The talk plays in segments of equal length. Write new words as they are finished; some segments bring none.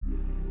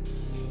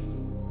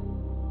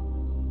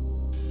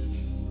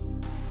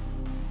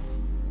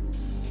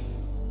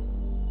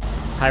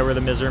Hi, we're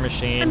the Misery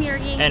Machine. I'm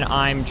Yuri. And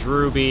I'm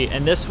Drewby.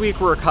 And this week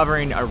we're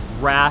covering a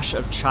rash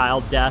of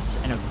child deaths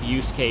and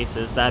abuse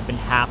cases that have been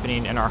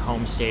happening in our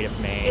home state of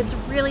Maine. It's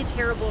really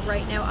terrible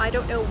right now. I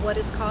don't know what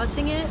is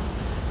causing it.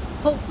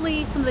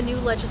 Hopefully some of the new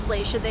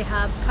legislation they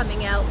have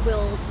coming out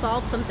will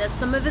solve some of this.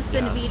 Some of it's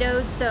been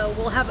vetoed, so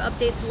we'll have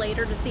updates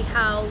later to see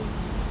how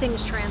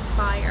things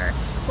transpire.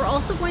 We're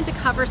also going to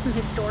cover some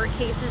historic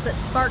cases that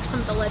spark some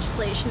of the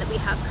legislation that we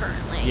have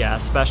currently. Yeah,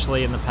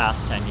 especially in the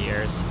past 10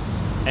 years.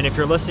 And if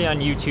you're listening on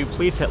YouTube,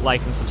 please hit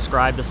like and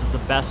subscribe. This is the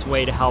best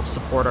way to help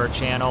support our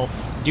channel.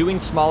 Doing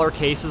smaller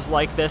cases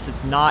like this,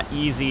 it's not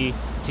easy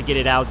to get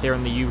it out there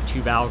in the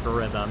YouTube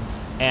algorithm.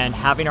 And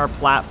having our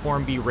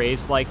platform be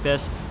raised like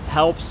this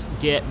helps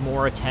get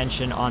more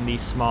attention on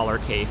these smaller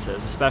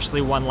cases,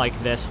 especially one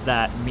like this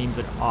that means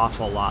an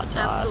awful lot to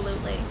us.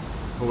 Absolutely.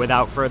 But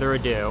without further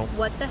ado,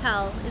 what the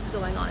hell is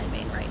going on in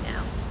Maine right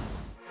now?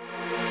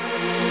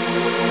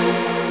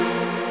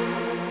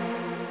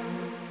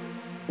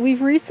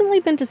 We've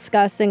recently been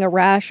discussing a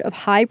rash of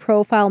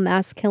high-profile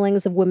mass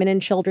killings of women and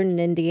children in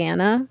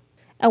Indiana.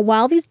 And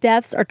while these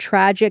deaths are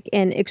tragic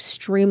and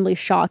extremely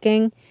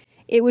shocking,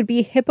 it would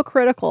be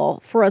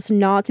hypocritical for us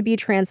not to be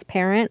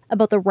transparent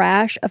about the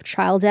rash of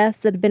child deaths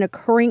that have been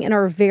occurring in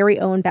our very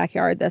own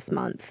backyard this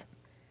month.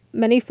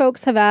 Many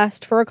folks have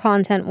asked for a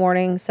content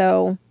warning,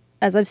 so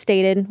as I've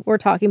stated, we're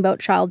talking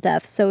about child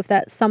death. So if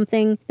that's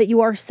something that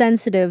you are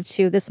sensitive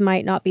to, this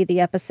might not be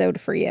the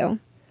episode for you.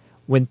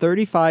 When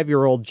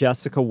 35-year-old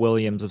Jessica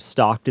Williams of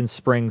Stockton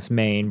Springs,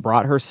 Maine,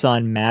 brought her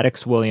son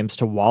Maddox Williams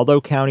to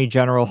Waldo County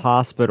General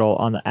Hospital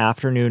on the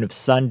afternoon of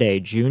Sunday,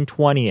 June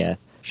 20th,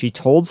 she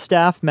told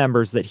staff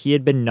members that he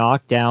had been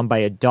knocked down by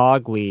a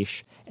dog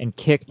leash and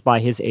kicked by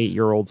his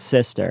 8-year-old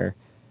sister.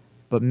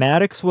 But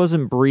Maddox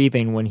wasn't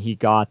breathing when he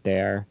got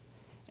there,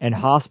 and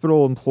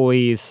hospital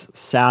employees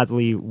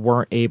sadly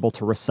weren't able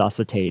to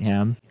resuscitate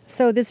him.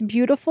 So this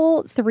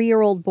beautiful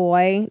 3-year-old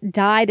boy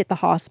died at the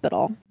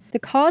hospital. The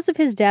cause of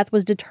his death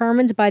was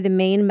determined by the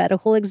Maine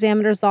Medical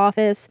Examiner's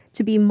Office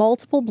to be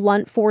multiple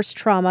blunt force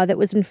trauma that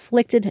was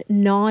inflicted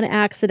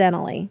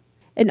non-accidentally.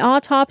 An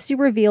autopsy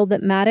revealed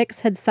that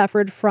Maddox had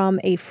suffered from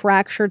a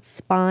fractured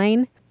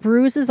spine,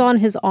 bruises on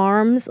his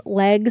arms,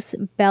 legs,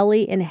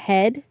 belly, and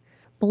head,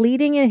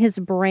 bleeding in his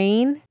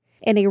brain,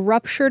 and a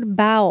ruptured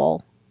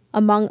bowel,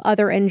 among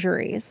other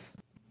injuries.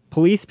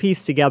 Police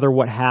pieced together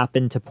what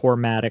happened to poor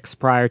Maddox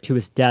prior to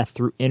his death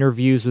through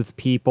interviews with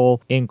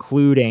people,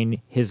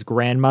 including his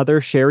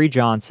grandmother, Sherry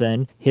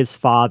Johnson, his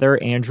father,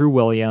 Andrew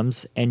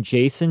Williams, and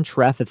Jason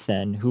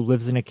Trefethen, who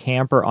lives in a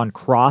camper on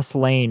Cross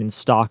Lane in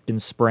Stockton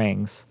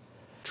Springs.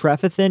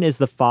 Trefethen is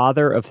the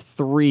father of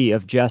 3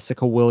 of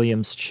Jessica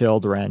Williams'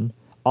 children.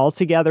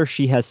 Altogether,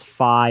 she has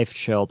 5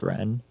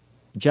 children.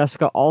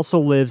 Jessica also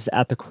lives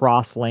at the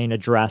Cross Lane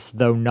address,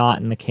 though not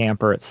in the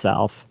camper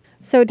itself.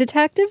 So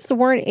detectives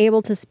weren't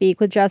able to speak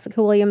with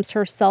Jessica Williams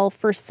herself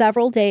for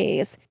several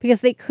days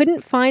because they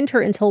couldn't find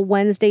her until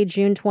Wednesday,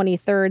 June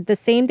 23rd, the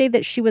same day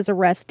that she was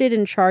arrested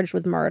and charged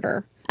with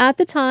murder. At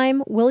the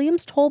time,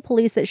 Williams told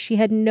police that she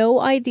had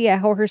no idea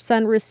how her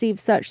son received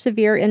such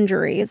severe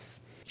injuries.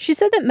 She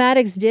said that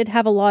Maddox did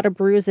have a lot of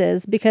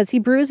bruises because he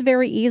bruised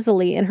very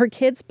easily and her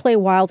kids play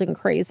wild and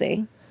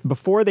crazy.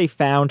 Before they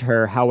found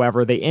her,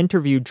 however, they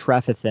interviewed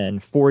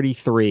Trefethen,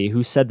 43,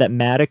 who said that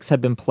Maddox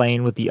had been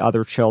playing with the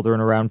other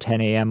children around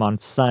 10 a.m. on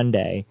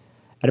Sunday.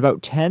 At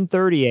about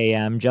 10:30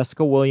 a.m.,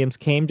 Jessica Williams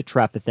came to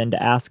Trefethen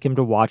to ask him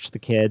to watch the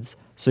kids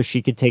so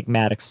she could take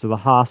Maddox to the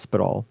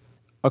hospital.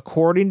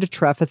 According to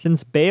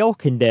Trefethen's bail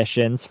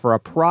conditions for a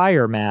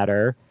prior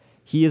matter,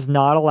 he is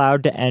not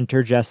allowed to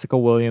enter Jessica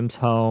Williams'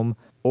 home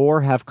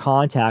or have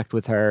contact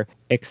with her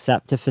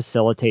except to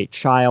facilitate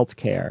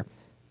childcare.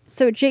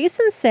 So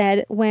Jason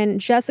said when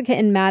Jessica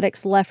and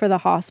Maddox left for the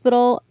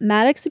hospital,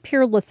 Maddox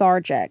appeared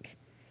lethargic.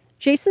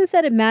 Jason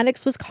said that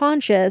Maddox was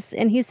conscious,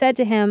 and he said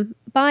to him,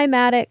 "Bye,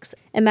 Maddox,"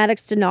 and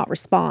Maddox did not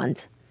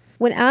respond.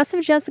 When asked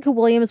if Jessica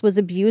Williams was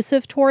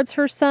abusive towards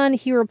her son,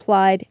 he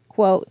replied,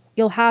 quote,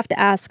 "You'll have to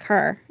ask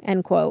her,"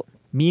 end quote.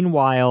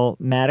 Meanwhile,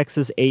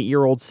 Maddox's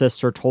 8-year-old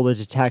sister told a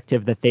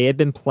detective that they had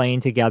been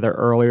playing together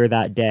earlier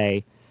that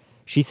day.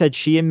 She said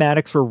she and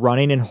Maddox were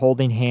running and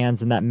holding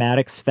hands and that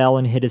Maddox fell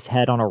and hit his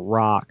head on a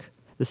rock.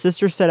 The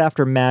sister said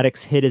after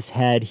Maddox hit his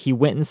head, he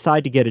went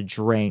inside to get a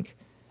drink.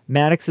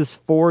 Maddox's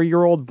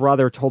 4-year-old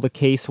brother told a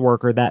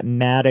caseworker that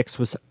Maddox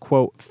was,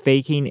 quote,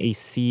 faking a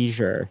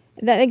seizure.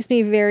 That makes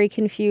me very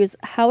confused.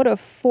 How would a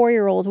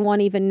 4-year-old,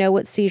 one, even know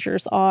what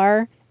seizures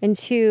are? And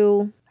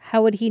 2,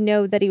 how would he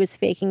know that he was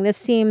faking? This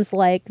seems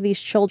like these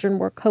children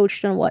were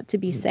coached on what to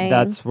be saying.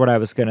 That's what I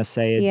was going to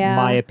say. Yeah. In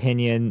my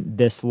opinion,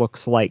 this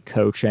looks like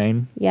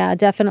coaching. Yeah,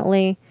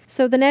 definitely.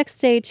 So the next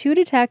day, 2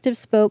 detectives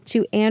spoke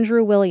to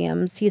Andrew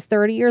Williams. He's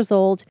 30 years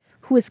old,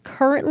 who is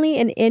currently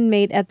an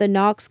inmate at the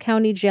Knox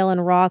County Jail in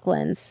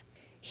Rocklands.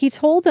 He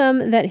told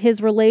them that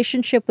his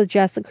relationship with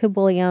Jessica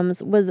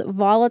Williams was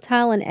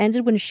volatile and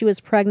ended when she was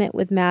pregnant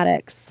with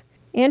Maddox.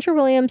 Andrew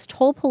Williams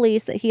told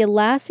police that he had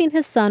last seen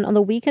his son on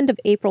the weekend of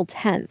April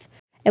 10th,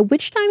 at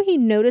which time he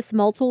noticed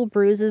multiple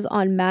bruises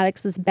on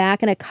Maddox's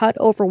back and a cut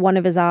over one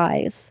of his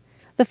eyes.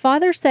 The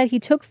father said he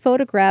took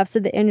photographs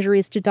of the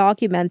injuries to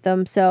document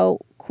them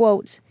so,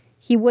 quote,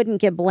 he wouldn't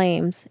get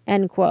blamed,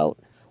 end quote.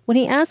 When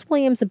he asked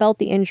Williams about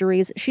the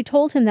injuries, she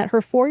told him that her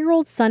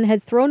 4-year-old son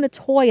had thrown a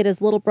toy at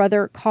his little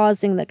brother,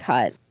 causing the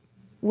cut.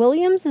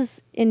 Williams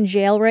is in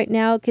jail right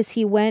now because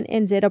he went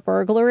and did a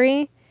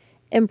burglary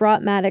and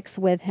brought Maddox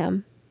with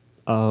him.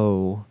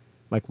 Oh,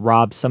 like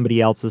robbed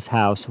somebody else's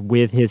house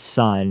with his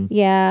son.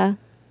 Yeah.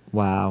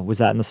 Wow. Was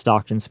that in the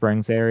Stockton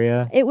Springs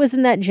area? It was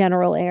in that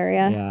general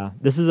area. Yeah.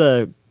 This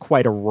is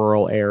quite a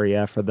rural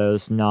area for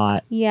those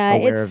not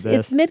aware of this.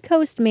 It's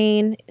mid-coast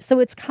Maine, so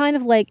it's kind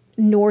of like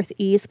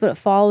northeast, but it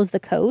follows the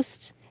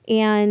coast.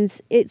 And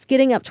it's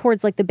getting up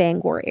towards like the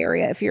Bangor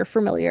area, if you're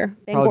familiar.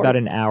 Probably about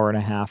an hour and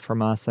a half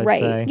from us, I'd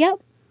say. Right, yep.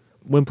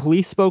 When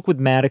police spoke with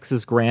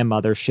Maddox's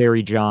grandmother,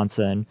 Sherry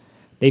Johnson,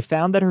 they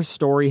found that her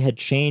story had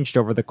changed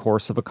over the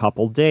course of a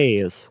couple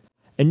days.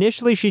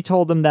 Initially, she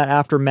told them that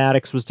after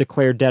Maddox was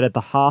declared dead at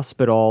the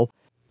hospital,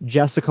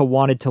 Jessica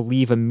wanted to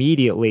leave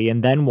immediately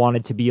and then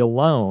wanted to be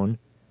alone.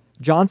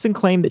 Johnson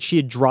claimed that she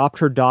had dropped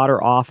her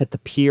daughter off at the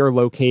pier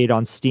located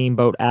on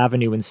Steamboat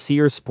Avenue in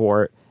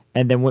Searsport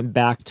and then went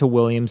back to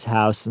Williams'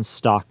 house in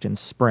Stockton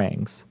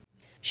Springs.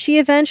 She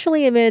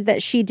eventually admitted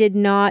that she did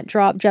not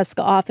drop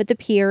Jessica off at the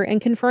pier and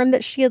confirmed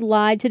that she had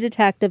lied to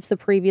detectives the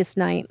previous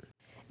night.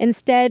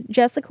 Instead,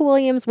 Jessica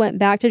Williams went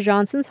back to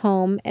Johnson's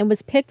home and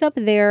was picked up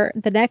there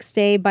the next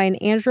day by an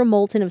Andrew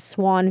Moulton of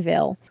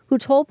Swanville, who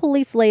told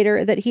police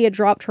later that he had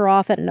dropped her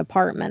off at an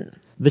apartment.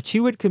 The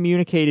two had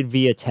communicated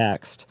via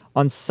text.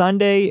 On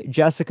Sunday,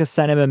 Jessica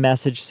sent him a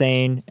message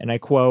saying, and I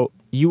quote,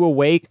 "You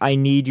awake? I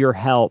need your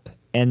help."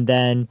 And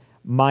then,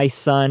 "My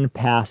son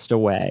passed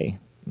away."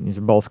 These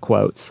are both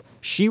quotes.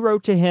 She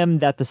wrote to him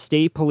that the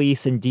state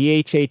police and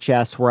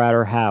DHHS were at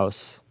her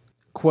house.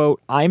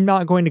 Quote, "I'm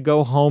not going to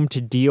go home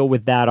to deal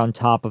with that on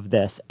top of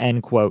this,"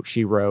 end quote,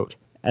 she wrote,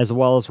 as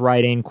well as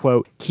writing,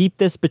 quote, "Keep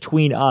this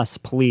between us,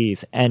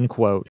 please," end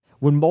quote.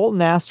 When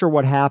Moulton asked her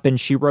what happened,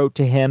 she wrote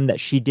to him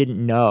that she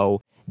didn't know,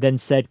 then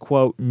said,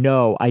 quote,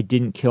 "No, I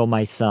didn't kill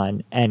my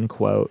son," end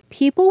quote.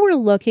 People were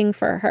looking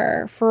for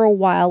her for a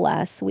while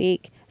last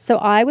week, so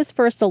I was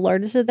first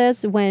alerted to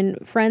this when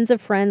friends of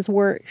friends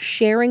were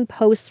sharing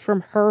posts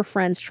from her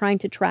friends trying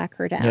to track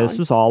her down. Yeah, this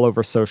was all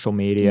over social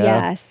media.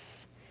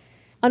 Yes.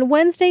 On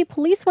Wednesday,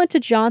 police went to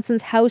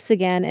Johnson's house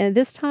again, and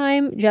this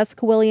time,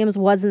 Jessica Williams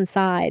was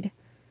inside.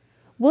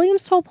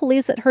 Williams told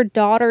police that her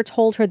daughter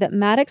told her that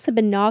Maddox had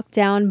been knocked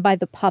down by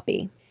the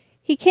puppy.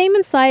 He came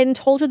inside and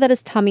told her that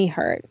his tummy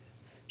hurt.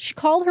 She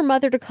called her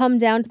mother to come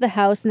down to the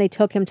house, and they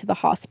took him to the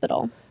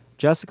hospital.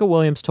 Jessica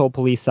Williams told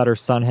police that her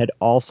son had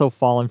also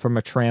fallen from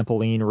a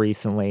trampoline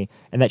recently,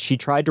 and that she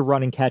tried to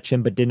run and catch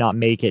him but did not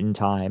make it in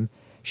time.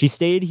 She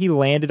stated he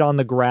landed on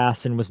the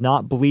grass and was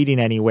not bleeding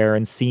anywhere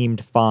and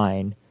seemed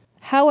fine.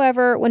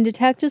 However, when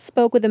detectives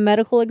spoke with the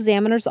medical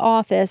examiner's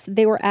office,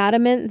 they were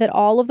adamant that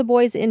all of the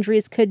boy's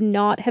injuries could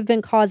not have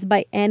been caused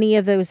by any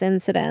of those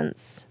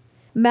incidents.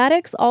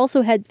 Maddox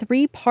also had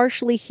 3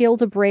 partially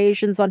healed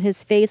abrasions on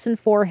his face and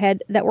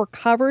forehead that were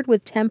covered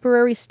with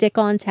temporary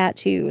stick-on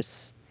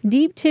tattoos.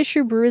 Deep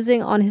tissue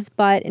bruising on his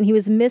butt, and he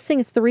was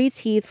missing 3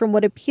 teeth from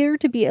what appeared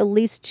to be at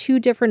least 2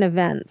 different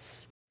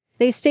events.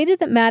 They stated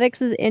that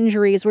Maddox's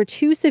injuries were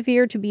too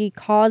severe to be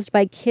caused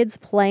by kids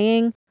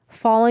playing,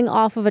 falling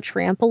off of a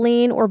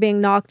trampoline, or being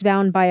knocked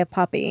down by a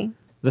puppy.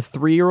 The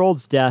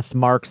 3-year-old's death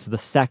marks the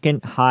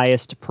second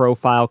highest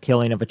profile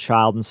killing of a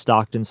child in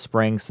Stockton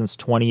Springs since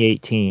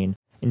 2018.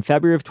 In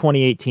February of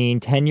 2018,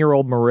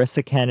 10-year-old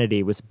Marissa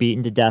Kennedy was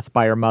beaten to death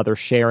by her mother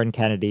Sharon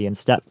Kennedy and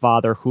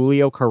stepfather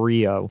Julio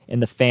Carrillo in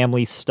the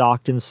family's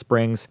Stockton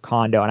Springs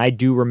condo. And I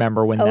do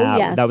remember when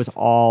that was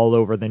all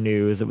over the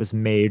news. It was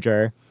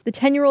major. The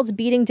 10-year-old's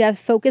beating death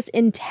focused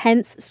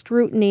intense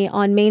scrutiny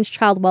on Maine's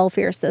child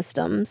welfare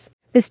systems.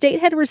 The state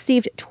had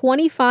received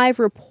 25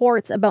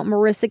 reports about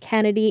Marissa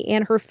Kennedy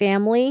and her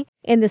family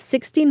in the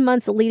 16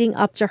 months leading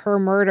up to her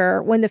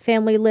murder, when the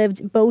family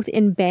lived both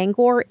in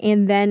Bangor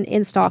and then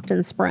in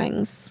Stockton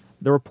Springs.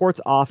 The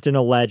reports often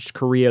alleged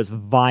Carrillo's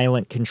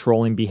violent,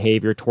 controlling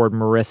behavior toward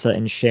Marissa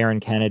and Sharon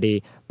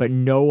Kennedy, but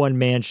no one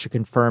managed to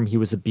confirm he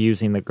was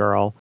abusing the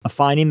girl, a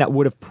finding that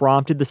would have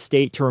prompted the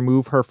state to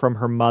remove her from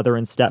her mother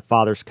and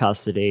stepfather's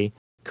custody.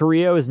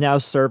 Carrillo is now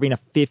serving a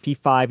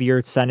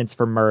 55-year sentence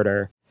for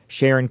murder.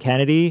 Sharon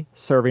Kennedy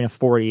serving a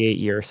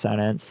 48-year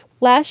sentence.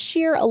 Last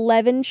year,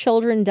 11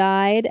 children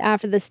died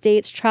after the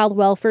state's child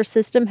welfare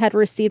system had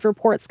received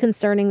reports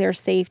concerning their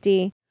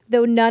safety,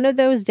 though none of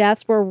those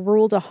deaths were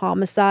ruled a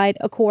homicide,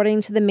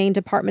 according to the Maine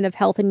Department of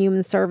Health and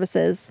Human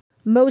Services.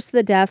 Most of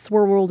the deaths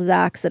were ruled as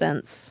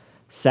accidents.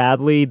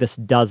 Sadly, this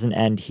doesn't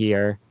end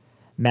here.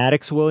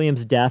 Maddox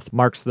Williams' death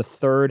marks the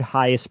 3rd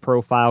highest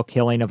profile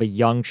killing of a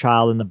young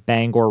child in the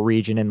Bangor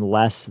region in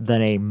less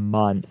than a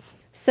month.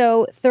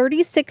 So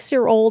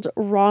 36-year-old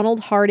Ronald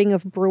Harding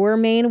of Brewer,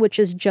 Maine, which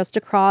is just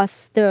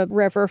across the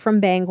river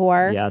from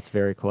Bangor. Yeah, it's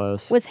very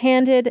close. Was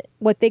handed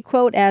what they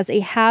quote as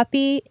a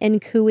happy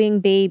and cooing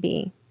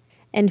baby.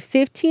 And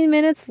 15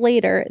 minutes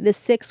later, the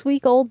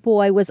 6-week-old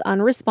boy was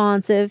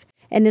unresponsive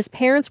and his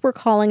parents were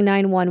calling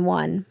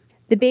 911.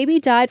 The baby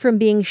died from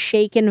being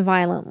shaken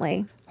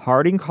violently.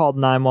 Harding called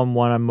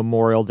 911 on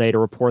Memorial Day to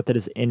report that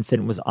his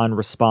infant was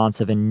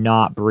unresponsive and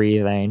not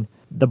breathing.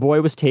 The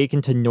boy was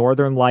taken to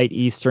Northern Light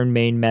Eastern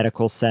Maine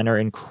Medical Center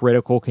in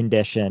critical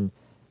condition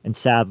and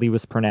sadly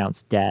was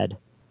pronounced dead.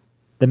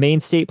 The Maine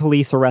State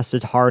Police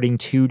arrested Harding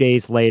 2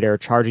 days later,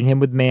 charging him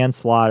with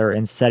manslaughter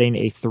and setting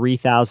a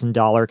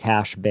 $3,000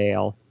 cash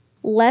bail.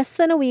 Less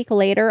than a week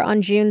later,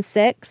 on June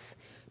 6,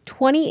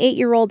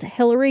 28-year-old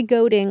Hillary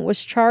Goding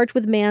was charged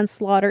with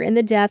manslaughter in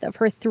the death of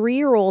her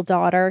 3-year-old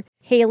daughter,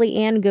 Haley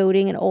Ann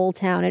Goding, in Old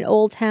Town. And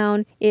Old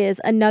Town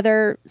is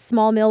another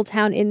small mill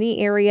town in the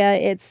area.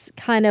 It's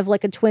kind of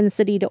like a twin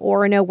city to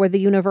Orono, where the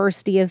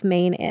University of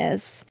Maine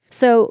is.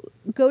 So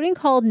Goding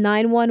called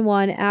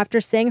 911 after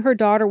saying her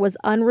daughter was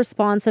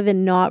unresponsive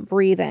and not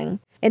breathing.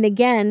 And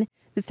again,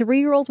 the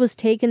 3-year-old was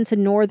taken to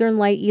Northern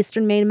Light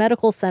Eastern Maine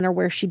Medical Center,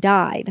 where she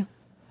died.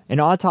 An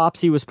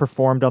autopsy was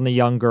performed on the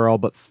young girl,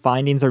 but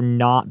findings are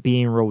not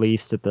being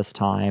released at this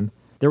time.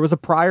 There was a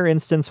prior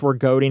instance where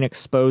Goding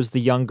exposed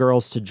the young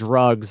girls to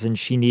drugs and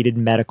she needed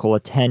medical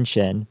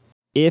attention.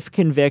 If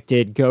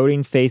convicted,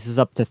 Goding faces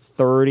up to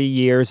 30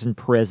 years in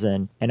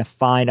prison and a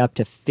fine up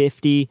to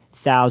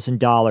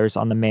 $50,000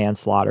 on the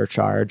manslaughter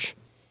charge.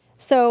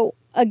 So,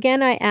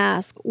 again, I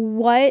ask,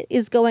 what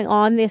is going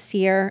on this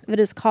year that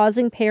is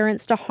causing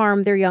parents to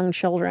harm their young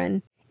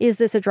children? Is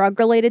this a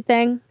drug-related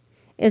thing?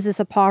 Is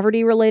this a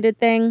poverty-related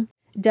thing?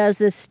 Does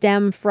this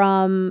stem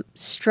from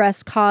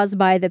stress caused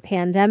by the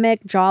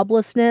pandemic,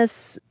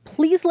 joblessness?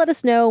 Please let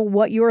us know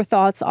what your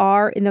thoughts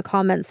are in the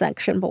comment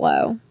section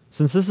below.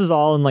 Since this is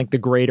all in like the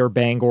greater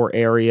Bangor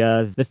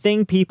area, the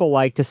thing people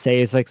like to say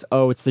is like,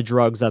 oh, it's the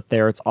drugs up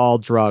there. It's all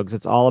drugs.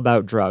 It's all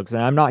about drugs.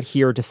 And I'm not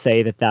here to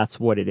say that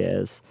that's what it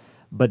is,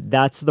 but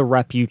that's the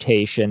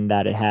reputation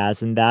that it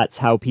has. And that's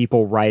how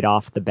people write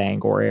off the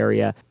Bangor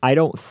area. I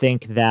don't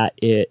think that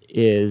it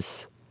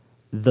is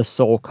the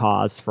sole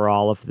cause for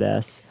all of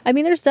this. I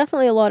mean, there's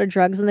definitely a lot of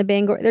drugs in the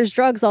Bangor. There's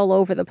drugs all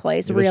over the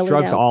place, There's really.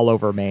 drugs all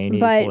over Maine,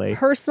 easily. But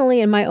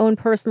personally, in my own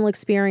personal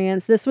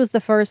experience, this was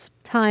the first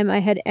time I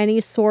had any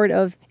sort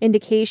of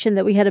indication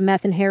that we had a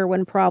meth and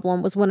heroin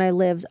problem was when I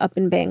lived up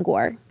in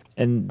Bangor.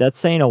 And that's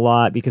saying a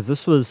lot because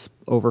this was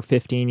over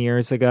 15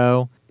 years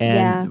ago.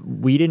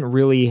 And we didn't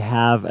really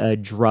have a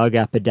drug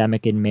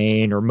epidemic in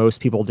Maine, or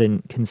most people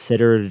didn't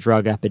consider it a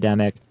drug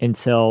epidemic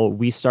until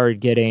we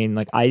started getting,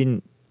 like, I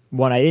didn't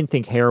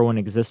think heroin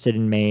existed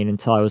in Maine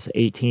until I was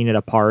 18 at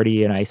a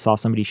party and I saw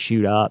somebody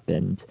shoot up.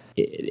 And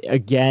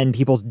again,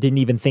 people didn't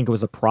even think it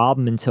was a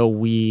problem until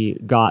we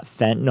got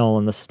fentanyl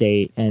in the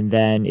state. And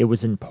then it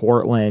was in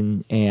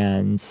Portland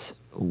and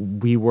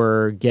we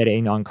were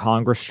getting on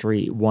Congress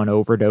Street 1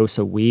 overdose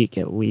a week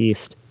at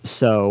least.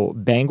 So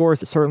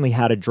Bangor's certainly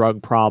had a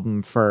drug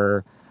problem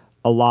for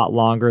a lot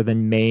longer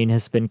than Maine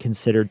has been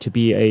considered to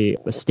be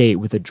a state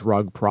with a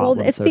drug problem.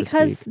 Well, it's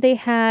because they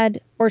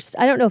had,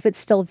 I don't know if it's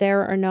still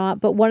there or not,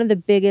 but one of the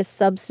biggest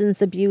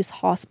substance abuse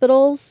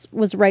hospitals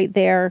was right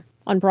there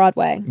on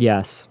Broadway.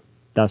 Yes,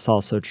 that's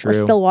also true. Or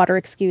Stillwater,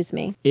 excuse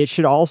me. It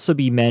should also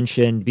be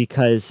mentioned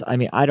because, I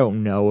mean, I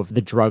don't know of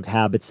the drug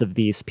habits of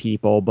these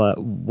people, but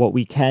what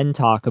we can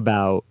talk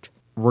about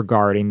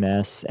regarding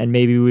this, and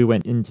maybe we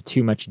went into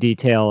too much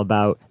detail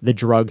about the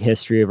drug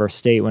history of our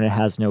state when it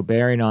has no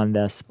bearing on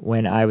this,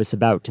 when I was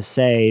about to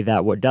say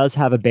that what does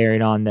have a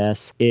bearing on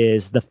this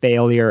is the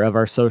failure of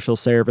our social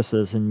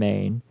services in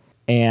Maine.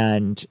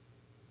 And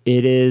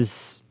it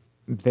is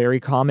very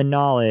common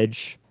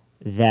knowledge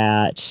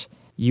that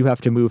you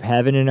have to move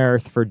heaven and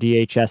earth for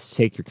DHS to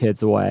take your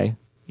kids away.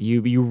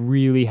 You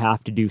really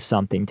have to do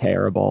something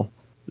terrible.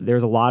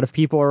 There's a lot of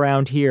people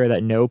around here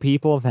that know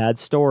people have had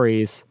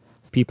stories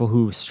people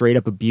who straight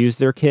up abuse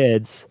their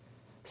kids.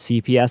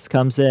 CPS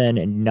comes in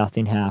and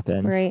nothing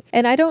happens. Right.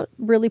 And I don't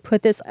really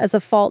put this as a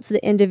fault to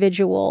the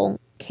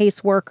individual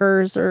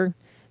caseworkers or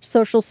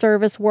social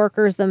service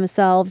workers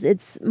themselves.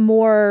 It's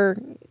more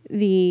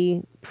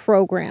the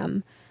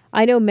program.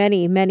 I know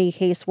many, many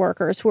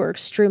caseworkers who are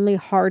extremely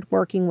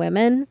hardworking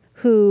women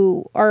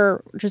who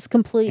are just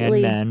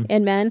completely... And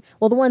men.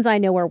 Well, the ones I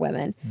know are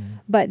women.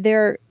 But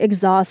they're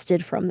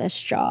exhausted from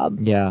this job.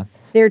 Yeah.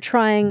 They're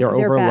trying They're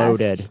their overloaded.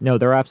 best. No,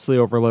 they're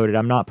absolutely overloaded.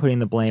 I'm not putting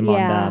the blame on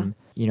them.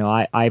 You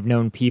know, I've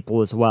known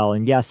people as well.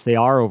 And yes, they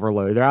are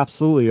overloaded. They're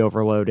absolutely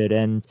overloaded.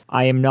 And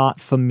I am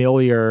not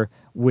familiar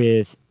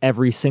with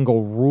every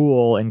single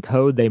rule and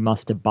code they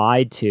must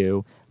abide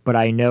to, but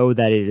I know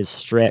that it is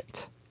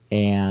strict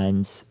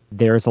and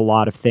there's a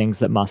lot of things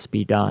that must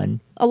be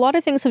done. A lot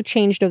of things have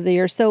changed over the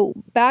years. So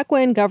back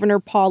when Governor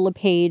Paul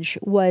LePage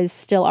was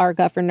still our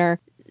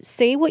governor,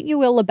 say what you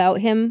will about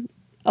him,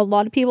 a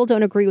lot of people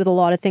don't agree with a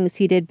lot of things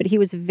he did, but he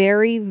was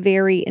very,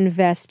 very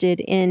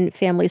invested in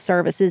family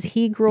services.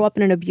 He grew up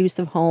in an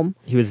abusive home.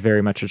 He was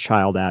very much a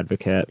child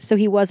advocate. So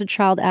he was a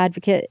child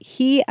advocate.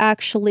 He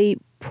actually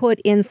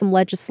put in some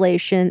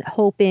legislation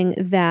hoping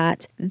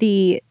that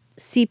the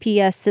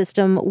CPS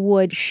system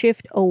would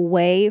shift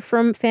away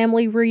from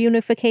family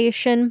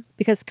reunification,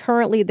 because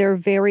currently they're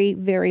very,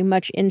 very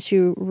much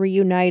into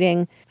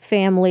reuniting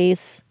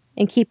families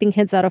and keeping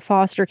kids out of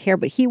foster care,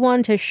 but he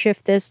wanted to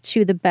shift this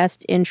to the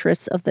best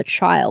interests of the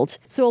child.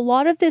 So a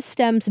lot of this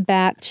stems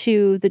back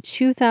to the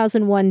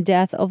 2001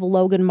 death of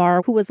Logan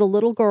Marr, who was a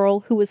little girl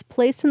who was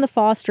placed in the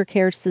foster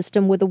care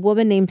system with a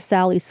woman named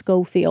Sally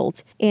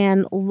Schofield.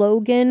 And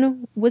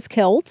Logan was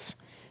killed.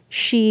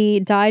 She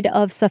died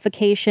of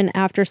suffocation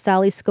after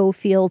Sally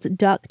Schofield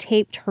duct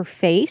taped her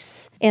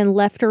face and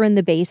left her in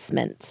the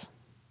basement.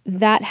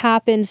 That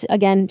happened,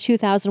 again,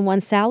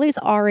 2001. Sally's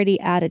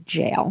already out of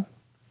jail.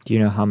 Do you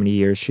know how many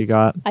years she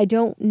got? I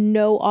don't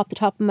know off the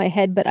top of my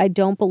head, but I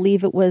don't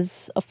believe it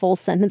was a full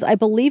sentence. I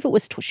believe it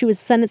was she was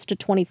sentenced to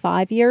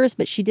 25 years,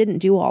 but she didn't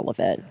do all of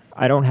it.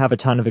 I don't have a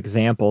ton of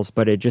examples,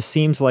 but it just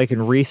seems like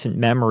in recent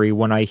memory,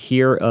 when I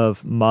hear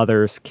of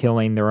mothers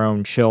killing their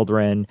own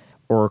children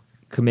or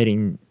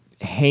committing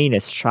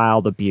heinous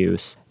child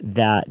abuse,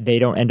 that they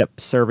don't end up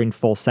serving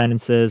full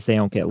sentences, they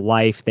don't get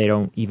life, they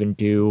don't even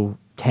do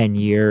 10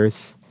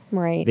 years.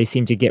 Right. They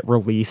seem to get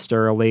released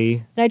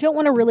early. And I don't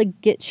want to really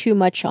get too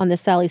much on the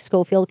Sally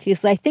Schofield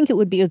case. I think it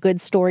would be a good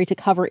story to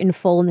cover in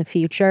full in the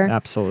future.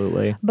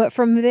 Absolutely. But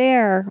from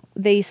there,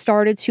 they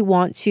started to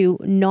want to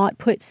not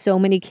put so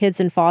many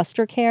kids in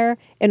foster care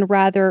and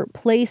rather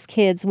place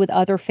kids with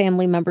other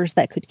family members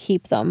that could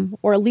keep them,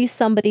 or at least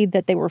somebody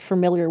that they were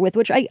familiar with,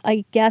 which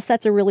I guess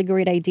that's a really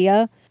great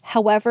idea.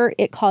 However,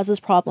 it causes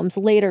problems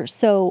later.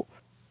 So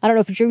I don't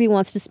know if Drew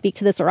wants to speak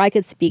to this or I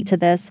could speak to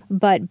this,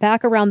 but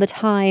back around the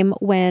time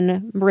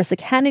when Marissa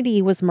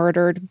Kennedy was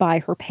murdered by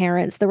her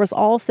parents, there was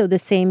also the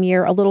same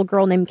year a little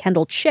girl named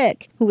Kendall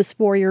Chick, who was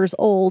 4 years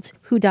old,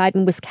 who died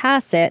in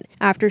Wiscasset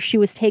after she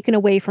was taken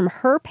away from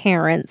her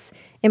parents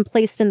and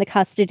placed in the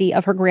custody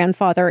of her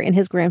grandfather and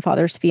his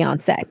grandfather's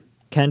fiancée.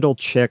 Kendall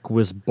Chick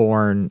was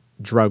born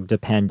drug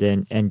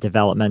dependent and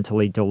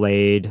developmentally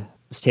delayed,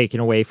 was taken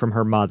away from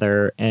her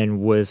mother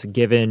and was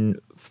given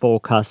full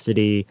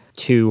custody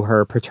to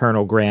her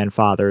paternal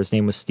grandfather. His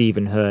name was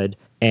Stephen Hood.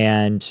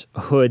 And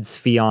Hood's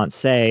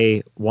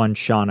fiancée, one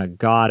Shauna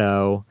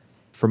Gatto,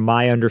 from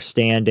my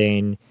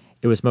understanding,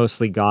 it was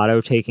mostly Gatto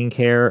taking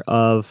care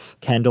of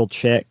Kendall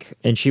Chick.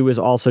 And she was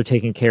also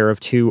taking care of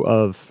two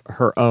of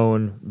her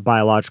own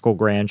biological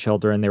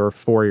grandchildren. They were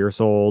 4 years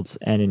old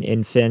and an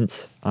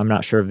infant. I'm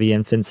not sure of the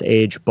infant's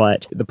age,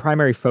 but the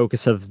primary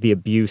focus of the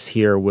abuse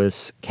here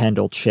was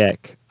Kendall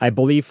Chick. I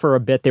believe for a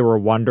bit they were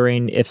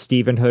wondering if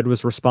Stephen Hood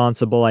was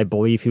responsible. I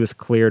believe he was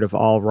cleared of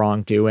all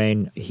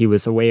wrongdoing. He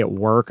was away at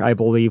work, I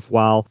believe,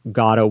 while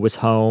Gatto was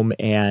home,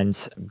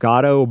 and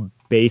Gatto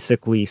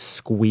basically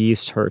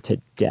squeezed her to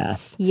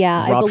death.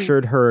 Yeah.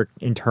 Ruptured her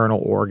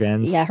internal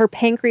organs. Yeah, her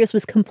pancreas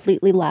was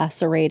completely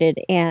lacerated,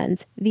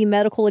 and the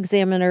medical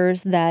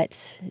examiners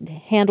that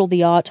handled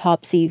the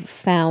autopsy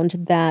found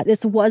that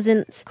this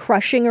wasn't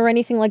crushing or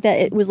anything like that.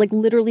 It was like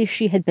literally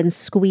she had been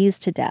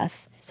squeezed to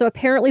death. So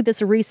apparently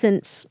this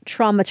recent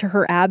trauma to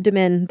her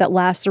abdomen that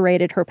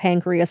lacerated her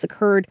pancreas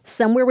occurred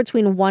somewhere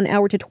between 1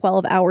 hour to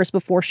 12 hours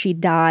before she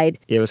died.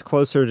 It was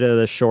closer to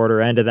the shorter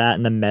end of that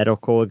in the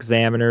medical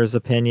examiner's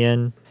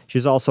opinion. She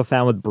was also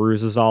found with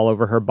bruises all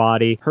over her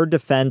body. Her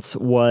defense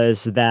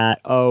was that,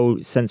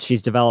 since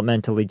she's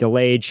developmentally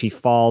delayed, she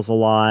falls a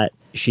lot.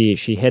 She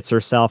hits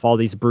herself. All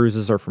these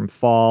bruises are from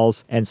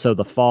falls, and so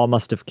the fall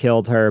must have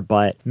killed her.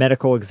 But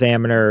medical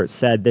examiner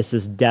said this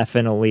is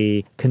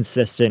definitely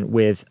consistent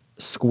with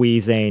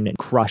squeezing,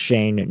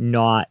 crushing,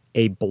 not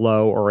a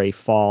blow or a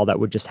fall that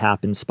would just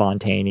happen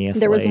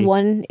spontaneously. There was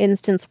one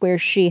instance where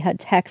she had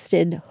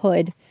texted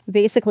Hood,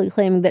 basically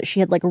claiming that she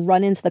had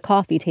run into the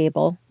coffee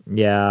table.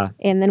 Yeah.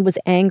 And then was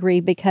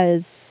angry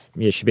because...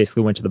 Yeah, she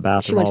basically went to the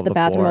bathroom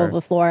over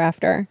the floor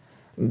after.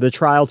 The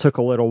trial took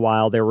a little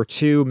while. There were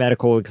two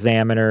medical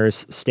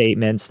examiners'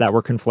 statements that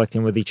were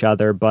conflicting with each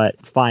other,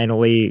 but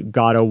finally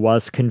Gatto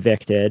was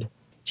convicted.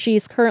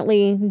 She's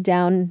currently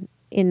down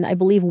in, I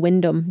believe,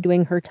 Wyndham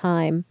doing her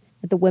time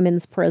at the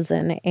women's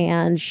prison,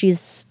 and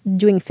she's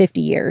doing 50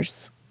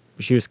 years.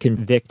 She was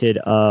convicted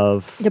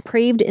of...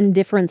 depraved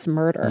indifference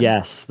murder.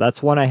 Yes,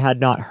 that's one I had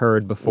not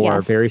heard before.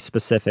 Yes. Very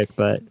specific,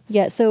 but...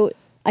 Yeah, so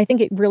I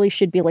think it really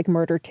should be like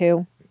murder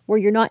too, where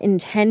you're not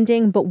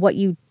intending, but what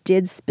you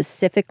did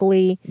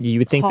specifically you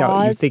would think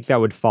that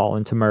would fall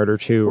into murder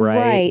too, right?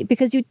 Right,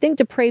 because you'd think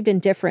depraved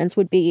indifference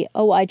would be,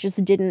 I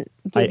just didn't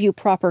give you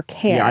proper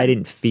care. Yeah, I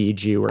didn't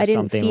feed you or something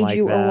like that. I didn't feed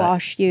you or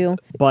wash you.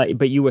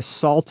 But you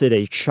assaulted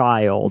a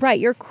child. Right,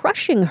 you're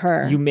crushing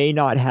her. You may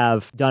not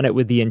have done it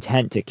with the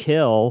intent to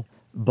kill,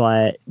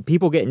 but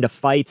people get into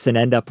fights and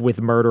end up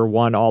with murder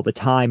one all the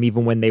time,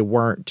 even when they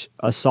weren't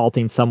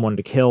assaulting someone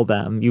to kill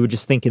them. You would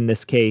just think in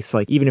this case,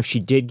 even if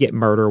she did get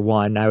murder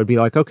one, I would be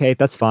like, okay,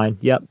 that's fine.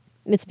 Yep.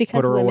 It's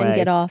because women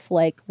get off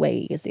way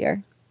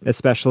easier.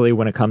 Especially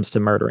when it comes to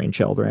murdering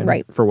children.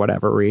 Right. For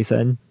whatever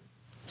reason.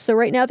 So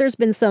right now there's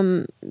been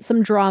some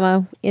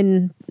drama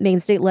in Maine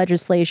state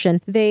legislation.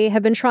 They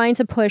have been trying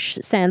to push,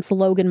 since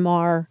Logan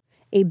Marr,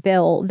 a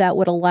bill that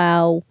would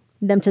allow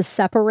them to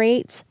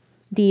separate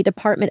the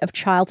Department of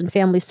Child and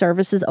Family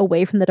Services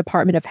away from the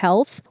Department of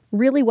Health.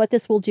 Really what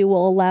this will do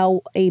will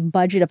allow a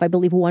budget of, I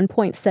believe,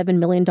 $1.7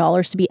 million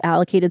to be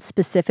allocated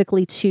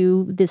specifically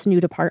to this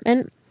new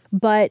department.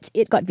 but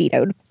it got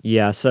vetoed.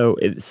 Yeah, so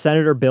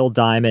Senator Bill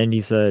Diamond,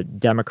 he's a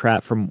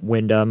Democrat from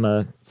Windham,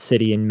 a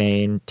city in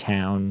Maine,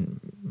 town,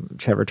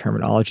 whichever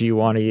terminology you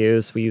want to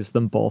use. We use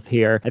them both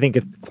here. I think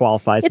it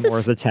qualifies more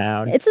as a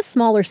town. It's a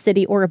smaller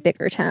city or a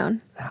bigger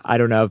town. I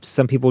don't know.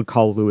 Some people would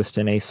call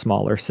Lewiston a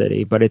smaller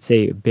city, but it's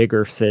a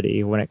bigger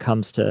city when it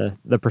comes to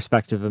the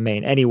perspective of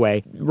Maine.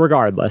 Anyway,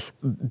 regardless,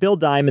 Bill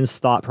Diamond's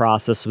thought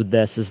process with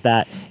this is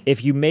that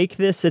if you make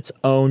this its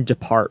own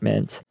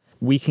department,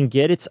 we can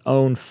get its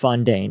own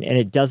funding, and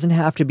it doesn't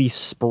have to be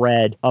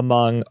spread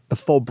among the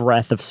full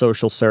breadth of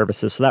social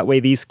services. So that way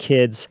these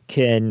kids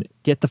can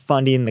get the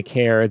funding and the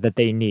care that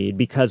they need,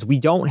 because we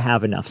don't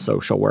have enough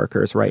social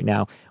workers right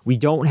now. We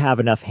don't have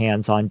enough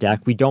hands on deck.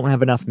 We don't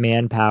have enough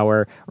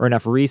manpower or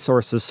enough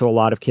resources, so a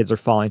lot of kids are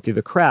falling through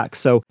the cracks.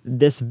 So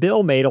this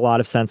bill made a lot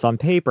of sense on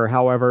paper.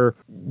 However,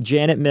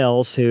 Janet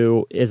Mills,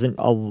 who isn't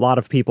a lot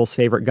of people's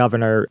favorite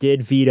governor,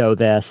 did veto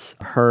this.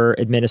 Her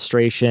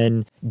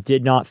administration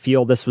did not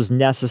feel this was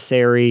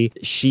necessary.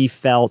 She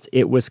felt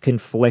it was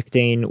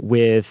conflicting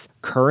with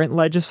current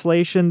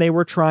legislation they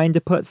were trying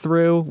to put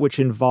through, which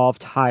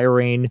involved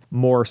hiring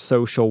more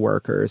social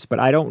workers. But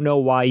I don't know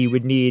why you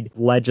would need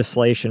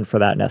legislation for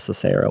that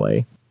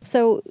necessarily.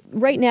 So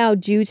right now,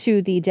 due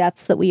to the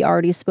deaths that we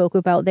already spoke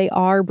about, they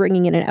are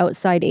bringing in an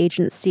outside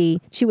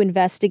agency to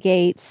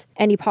investigate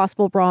any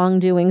possible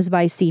wrongdoings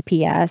by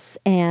CPS.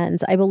 And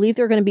I believe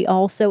they're going to be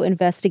also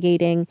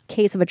investigating a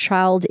case of a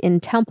child in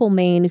Temple,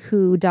 Maine,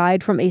 who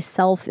died from a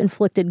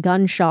self-inflicted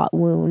gunshot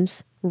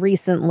wound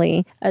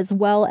recently, as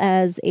well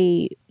as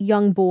a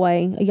young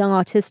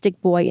autistic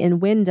boy in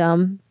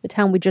Windham, the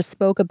town we just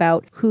spoke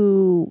about,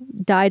 who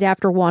died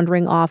after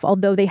wandering off,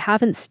 although they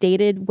haven't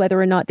stated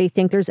whether or not they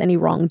think there's any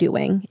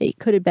wrongdoing. It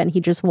could have been he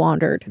just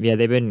wandered. Yeah,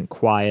 they've been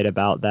quiet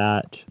about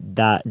that.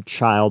 That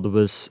child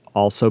was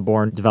also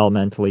born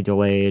developmentally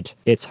delayed.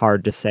 It's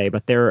hard to say,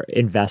 but they're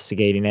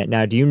investigating it.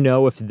 Now, do you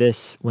know if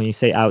this, when you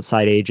say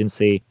outside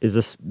agency, is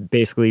this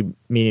basically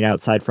meaning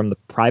outside from the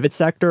private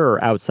sector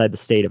or outside the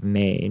state of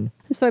Maine?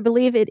 So I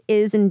believe it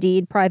is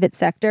indeed private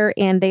sector,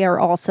 and they are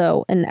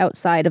also an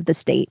outside of the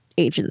state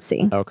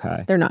agency.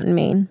 Okay. They're not in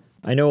Maine.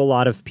 I know a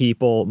lot of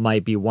people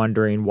might be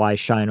wondering why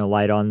shine a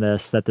light on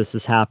this, that this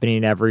is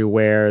happening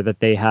everywhere, that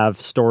they have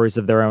stories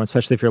of their own,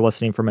 especially if you're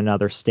listening from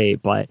another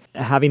state. But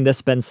having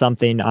this been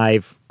something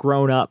I've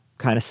grown up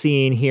kind of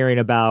seeing, hearing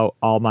about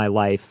all my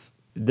life,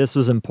 this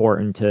was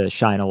important to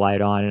shine a light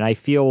on. And I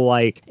feel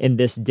like in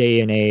this day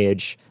and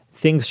age,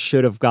 things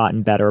should have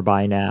gotten better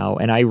by now.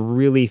 And I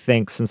really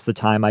think since the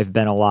time I've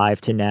been alive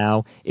to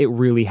now, it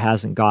really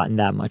hasn't gotten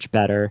that much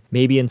better.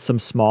 Maybe in some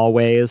small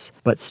ways,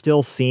 but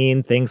still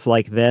seeing things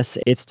like this,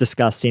 it's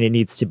disgusting. It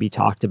needs to be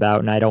talked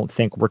about. And I don't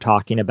think we're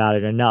talking about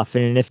it enough.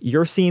 And if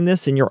you're seeing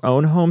this in your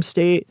own home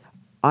state,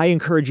 I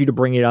encourage you to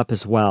bring it up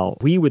as well.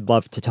 We would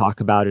love to talk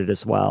about it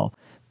as well.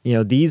 You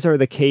know, these are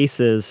the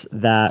cases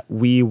that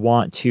we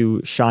want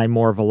to shine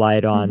more of a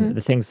light on,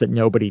 the things that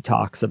nobody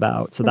talks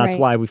about. So that's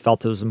why we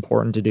felt it was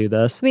important to do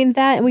this. I mean,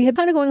 and we had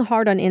kind of going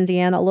hard on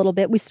Indiana a little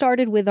bit. We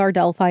started with our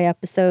Delphi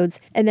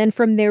episodes, and then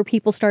from there,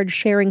 people started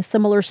sharing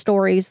similar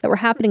stories that were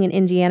happening in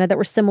Indiana that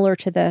were similar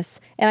to this.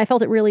 And I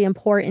felt it really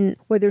important,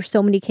 where there's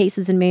so many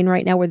cases in Maine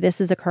right now where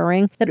this is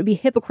occurring, that it would be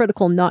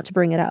hypocritical not to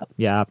bring it up.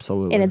 Yeah,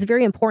 absolutely. And it's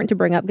very important to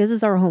bring up because this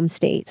is our home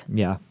state.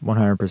 Yeah,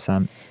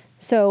 100%.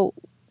 So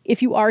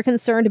if you are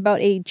concerned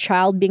about a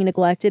child being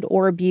neglected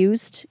or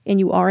abused, and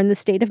you are in the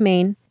state of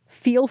Maine,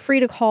 feel free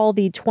to call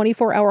the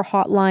 24-hour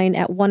hotline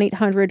at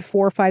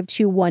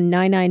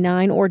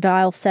 1-800-452-1999 or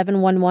dial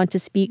 711 to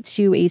speak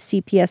to a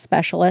CPS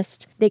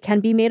specialist. They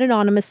can be made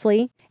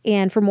anonymously.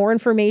 And for more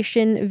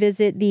information,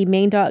 visit the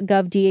maine.gov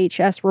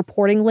DHS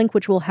reporting link,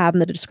 which we'll have in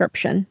the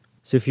description.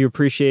 So if you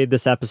appreciated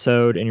this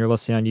episode and you're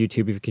listening on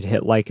YouTube, if you could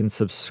hit like and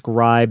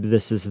subscribe,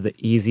 this is the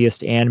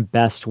easiest and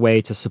best way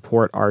to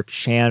support our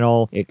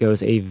channel. It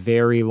goes a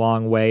very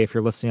long way. If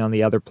you're listening on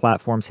the other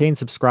platforms, hey, and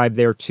subscribe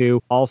there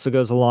too. Also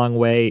goes a long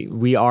way.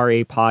 We are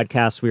a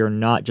podcast. We are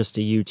not just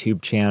a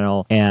YouTube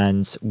channel,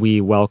 and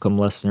we welcome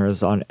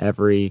listeners on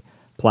every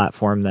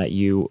platform that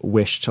you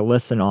wish to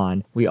listen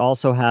on. We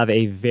also have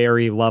a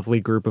very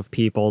lovely group of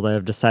people that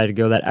have decided to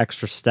go that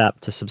extra step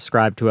to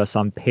subscribe to us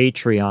on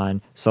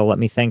Patreon. So let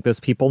me thank those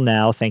people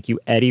now. Thank you,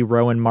 Eddie,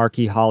 Rowan,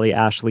 Marky, Holly,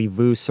 Ashley,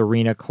 Vu,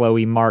 Serena,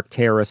 Chloe, Mark,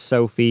 Tara,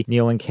 Sophie,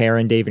 Neil and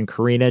Karen, Dave and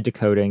Karina,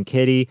 Dakota and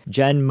Kitty,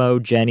 Jen, Mo,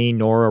 Jenny,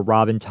 Nora,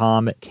 Robin,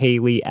 Tom,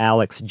 Kaylee,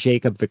 Alex,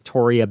 Jacob,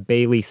 Victoria,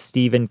 Bailey,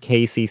 Stephen,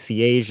 Casey,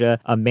 Ciasia,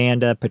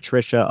 Amanda,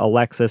 Patricia,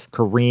 Alexis,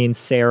 Corrine,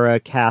 Sarah,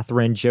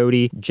 Catherine,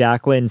 Jody,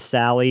 Jacqueline,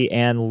 Sally,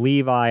 and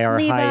Levi, our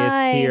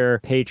highest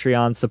tier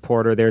Patreon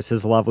supporter. There's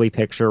his lovely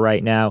picture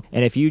right now.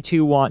 And if you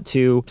too want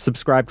to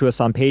subscribe to us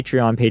on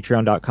Patreon,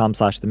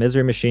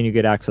 patreon.com/themiserymachine, you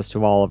get access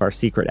to all of our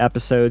secret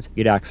episodes.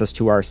 You get access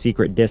to our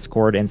secret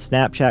Discord and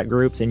Snapchat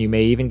groups, and you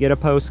may even get a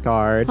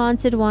postcard.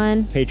 Haunted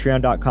one.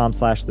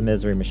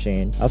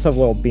 Patreon.com/themiserymachine. I also have a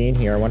little bean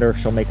here. I wonder if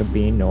she'll make a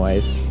bean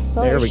noise.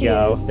 Oh, there we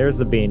go. is. There's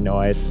the bean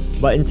noise.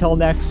 But until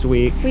next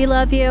week, We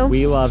love you.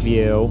 we love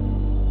you.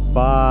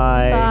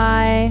 Bye.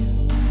 Bye.